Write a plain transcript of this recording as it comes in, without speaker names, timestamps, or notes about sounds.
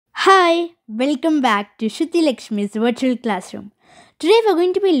Hi, welcome back to Shruthi Lakshmi's virtual classroom. Today we're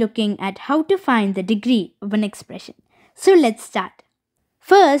going to be looking at how to find the degree of an expression. So let's start.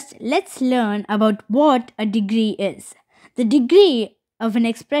 First, let's learn about what a degree is. The degree of an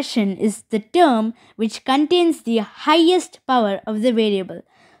expression is the term which contains the highest power of the variable.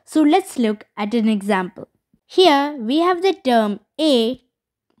 So let's look at an example. Here we have the term a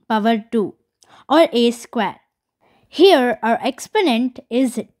power 2 or a square. Here our exponent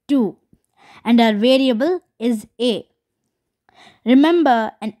is 2 and our variable is a.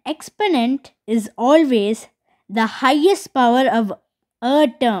 Remember, an exponent is always the highest power of a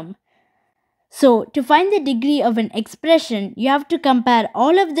term. So, to find the degree of an expression, you have to compare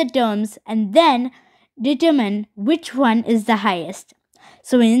all of the terms and then determine which one is the highest.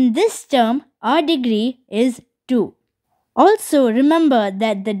 So, in this term, our degree is 2. Also, remember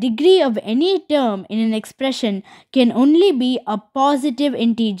that the degree of any term in an expression can only be a positive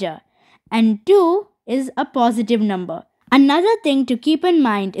integer, and 2 is a positive number. Another thing to keep in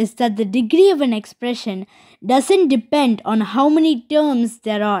mind is that the degree of an expression doesn't depend on how many terms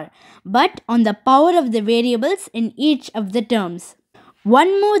there are, but on the power of the variables in each of the terms.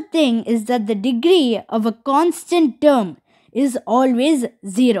 One more thing is that the degree of a constant term is always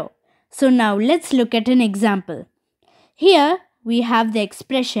 0. So now let's look at an example. Here we have the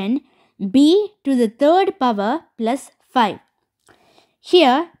expression b to the third power plus 5.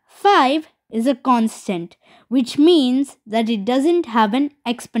 Here 5 is a constant, which means that it doesn't have an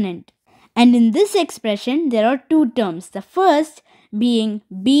exponent. And in this expression there are two terms, the first being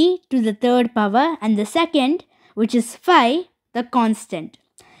b to the third power and the second, which is 5, the constant.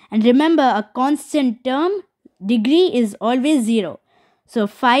 And remember, a constant term degree is always 0. So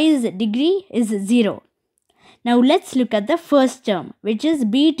 5's degree is 0. Now let's look at the first term, which is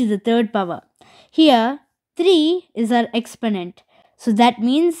b to the third power. Here 3 is our exponent. So that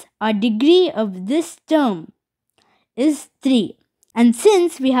means our degree of this term is 3. And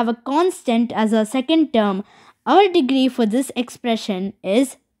since we have a constant as our second term, our degree for this expression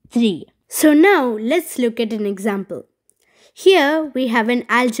is 3. So now let's look at an example. Here we have an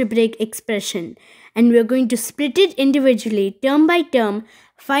algebraic expression and we are going to split it individually term by term,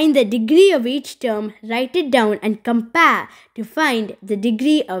 find the degree of each term, write it down and compare to find the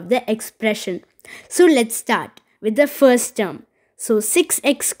degree of the expression. So let's start with the first term. So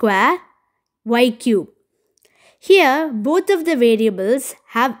 6x square y cube. Here both of the variables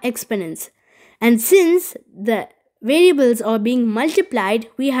have exponents, and since the variables are being multiplied,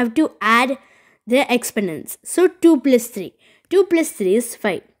 we have to add their exponents. So 2 plus 3. 2 plus 3 is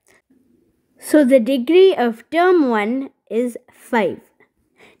 5. So the degree of term 1 is 5.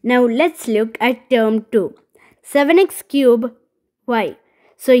 Now let's look at term 2. 7x cube y.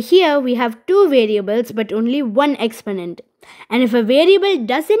 So here we have two variables but only one exponent. And if a variable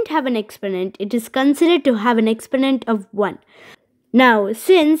doesn't have an exponent, it is considered to have an exponent of 1. Now,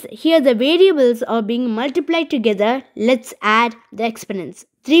 since here the variables are being multiplied together, let's add the exponents.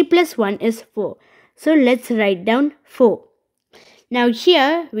 3 plus 1 is 4. So let's write down 4. Now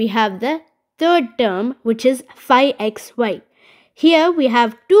here we have the third term, which is 5xy. Here we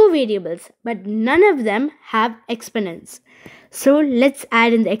have two variables, but none of them have exponents. So let's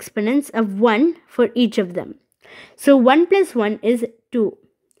add in the exponents of 1 for each of them. So 1 plus 1 is 2.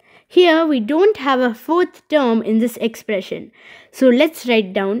 Here we don't have a fourth term in this expression. So let's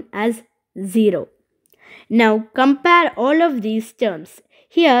write down as 0. Now compare all of these terms.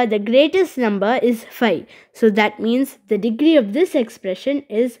 Here the greatest number is 5. So that means the degree of this expression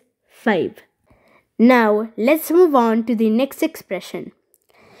is 5. Now let's move on to the next expression.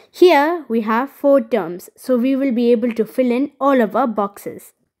 Here we have 4 terms. So we will be able to fill in all of our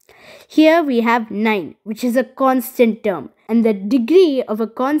boxes. Here we have 9, which is a constant term, and the degree of a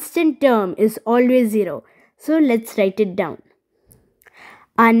constant term is always 0. So let's write it down.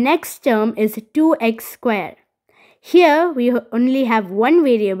 Our next term is 2x square. Here we only have one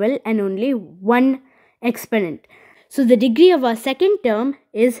variable and only one exponent. So the degree of our second term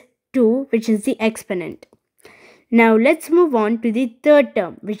is 2, which is the exponent. Now let's move on to the third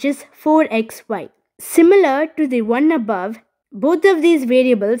term, which is 4xy. Similar to the one above, both of these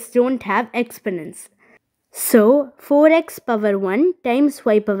variables don't have exponents. So 4x power 1 times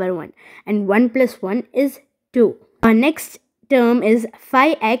y power 1, and 1 plus 1 is 2. Our next term is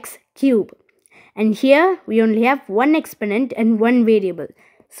 5x cube, and here we only have one exponent and one variable.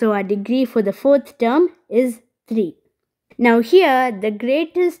 So our degree for the fourth term is 3. Now here the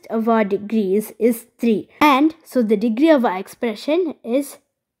greatest of our degrees is 3, and so the degree of our expression is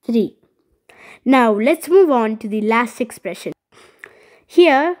 3. Now let's move on to the last expression.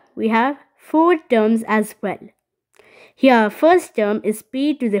 Here we have 4 terms as well. Here first term is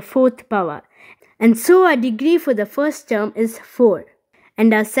p to the 4th power. And so our degree for the first term is 4.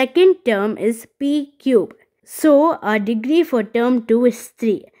 And our second term is p cube. So our degree for term 2 is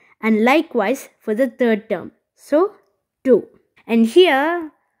 3. And likewise for the third term. So 2. And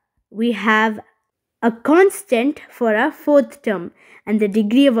here we have a constant for our fourth term. And the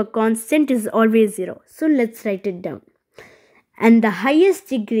degree of a constant is always 0. So let's write it down. And the highest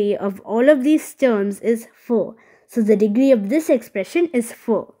degree of all of these terms is 4. So the degree of this expression is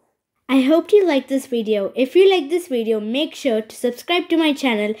 4. I hope you liked this video. If you like this video, make sure to subscribe to my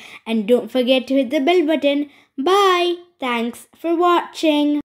channel and don't forget to hit the bell button. Bye. Thanks for watching.